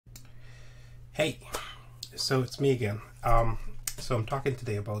Hey, so it's me again. So I'm talking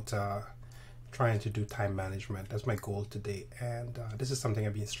today about trying to do time management. That's my goal today, and this is something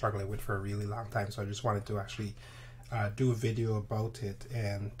I've been struggling with for a really long time. So I just wanted to actually do a video about it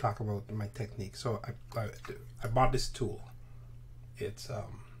and talk about my technique. So I bought this tool. It's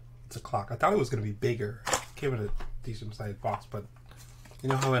a clock. I thought it was going to be bigger. It came in a decent sized box, but you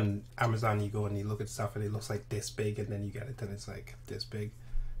know how in Amazon you go and you look at stuff and it looks like this big, and then you get it and it's like this big.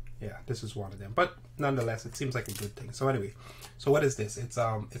 Yeah, this is one of them, but nonetheless, it seems like a good thing. So anyway, so what is this? It's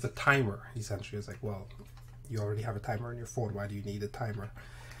a timer essentially. It's like, well, you already have a timer on your phone. Why do you need a timer?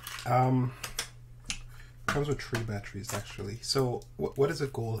 Comes with 3 batteries actually. So what is the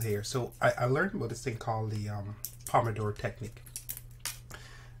goal here? So I learned about this thing called the Pomodoro Technique.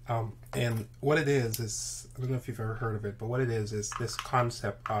 And what it is I don't know if you've ever heard of it, but what it is this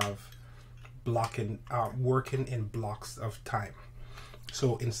concept of blocking, working in blocks of time.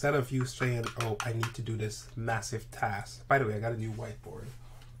 So instead of you saying, oh, I need to do this massive task. By the way, I got a new whiteboard.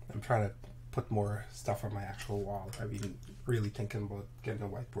 I'm trying to put more stuff on my actual wall. I've been really thinking about getting a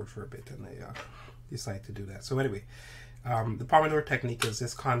whiteboard for a bit, and I decided to do that. So anyway, the Pomodoro Technique is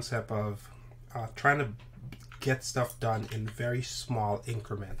this concept of trying to get stuff done in very small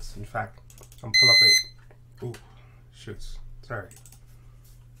increments. In fact, I'm pull up a... Ooh, shoots. Sorry.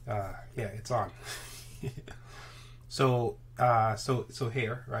 Yeah, it's on. So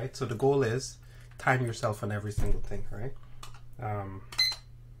here, right? So the goal is time yourself on every single thing, right?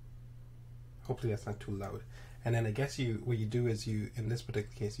 Hopefully that's not too loud. And then I guess what you do is in this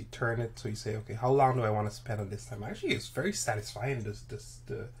particular case, you turn it so you say, okay, how long do I want to spend on this time? Actually, it's very satisfying.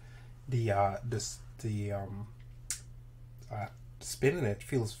 Spinning it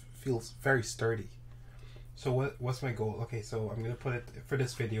feels very sturdy. So what's my goal? Okay, so I'm gonna put it for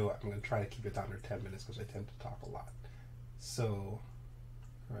this video. I'm gonna try to keep it under 10 minutes because I tend to talk a lot. So,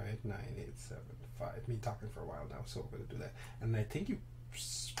 right, 9, 8, 7, 5. Me talking for a while now, so I'm gonna do that. And I think you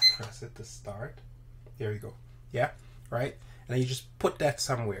press it to start. There you go. Yeah, right. And then you just put that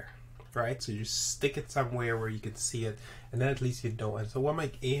somewhere, right? So you just stick it somewhere where you can see it, and then at least you know. And so what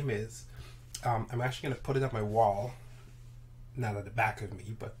my aim is, I'm actually gonna put it on my wall, not at the back of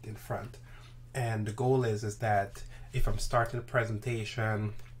me, but in front. And the goal is that if I'm starting a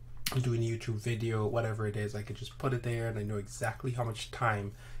presentation, doing a YouTube video, whatever it is, I could just put it there and I know exactly how much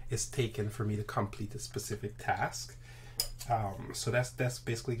time is taken for me to complete a specific task. So that's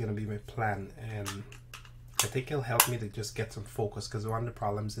basically going to be my plan, and I think it'll help me to just get some focus, because one of the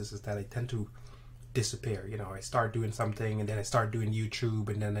problems is that I tend to disappear. You know, I start doing something and then I start doing YouTube,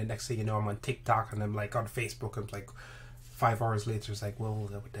 and then the next thing you know, I'm on TikTok and I'm like on Facebook, and like 5 hours later it's like, well,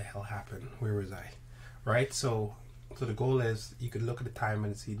 what the hell happened? Where was I? Right? So the goal is you could look at the time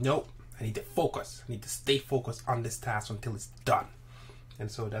and see, nope, I need to focus. I need to stay focused on this task until it's done.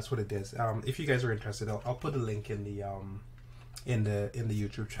 And so that's what it is. If you guys are interested, I'll put a link in the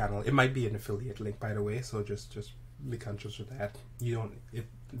YouTube channel. It might be an affiliate link, by the way, so just be conscious of that.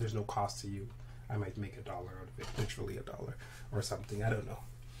 There's no cost to you. I might make $1 out of it, literally $1 or something. I don't know.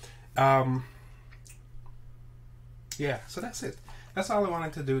 Yeah, so that's it. That's all I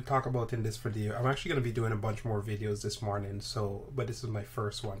wanted to talk about in this video. I'm actually going to be doing a bunch more videos this morning, but this is my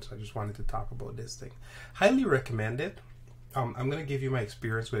first one, so I just wanted to talk about this thing. Highly recommend it. I'm going to give you my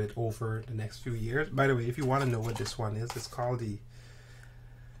experience with it over the next few years. By the way, if you want to know what this one is, it's called the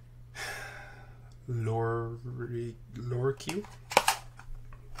Lorque. You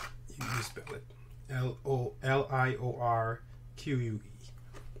spell it Liorque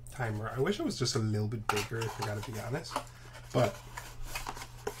timer. I wish it was just a little bit bigger, if I gotta be honest, but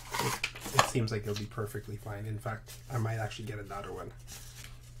it seems like it'll be perfectly fine. In fact, I might actually get another one.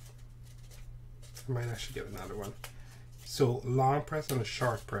 So long press and a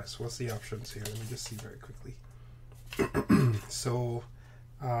short press. What's the options here? Let me just see very quickly. So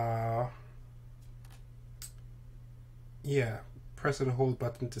yeah, press and hold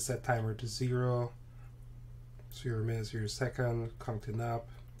button to set timer to 0 minutes, 0 second, counting up.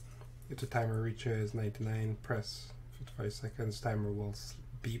 If the timer reaches 99, press 55 seconds, timer will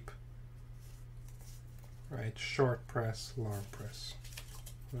beep. Right, short press, long press.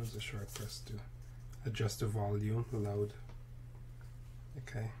 What does the short press do? Adjust the volume, loud.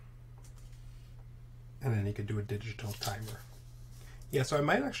 Okay. And then you could do a digital timer. Yeah, so I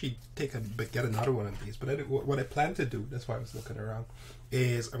might actually get another one of these, but what I plan to do, that's why I was looking around,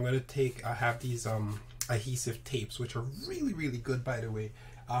 is I'm going to I have these adhesive tapes, which are really, really good, by the way.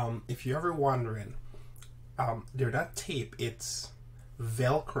 If you're ever wondering, they're not tape, it's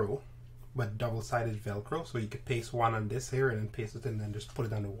Velcro, but double-sided Velcro, so you could paste one on this here and then paste it and then just put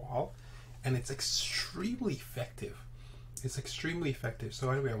it on the wall, and it's extremely effective. It's extremely effective. So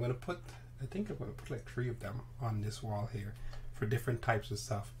anyway, I'm going to put I think I'm going to put like 3 of them on this wall here for different types of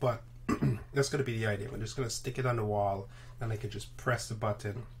stuff. But that's going to be the idea. I'm just going to stick it on the wall, and I can just press the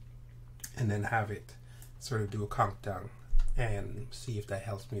button and then have it sort of do a countdown and see if that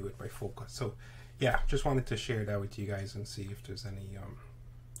helps me with my focus. So yeah, just wanted to share that with you guys and see if there's any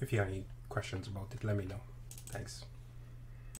if you have any questions about it, let me know. Thanks.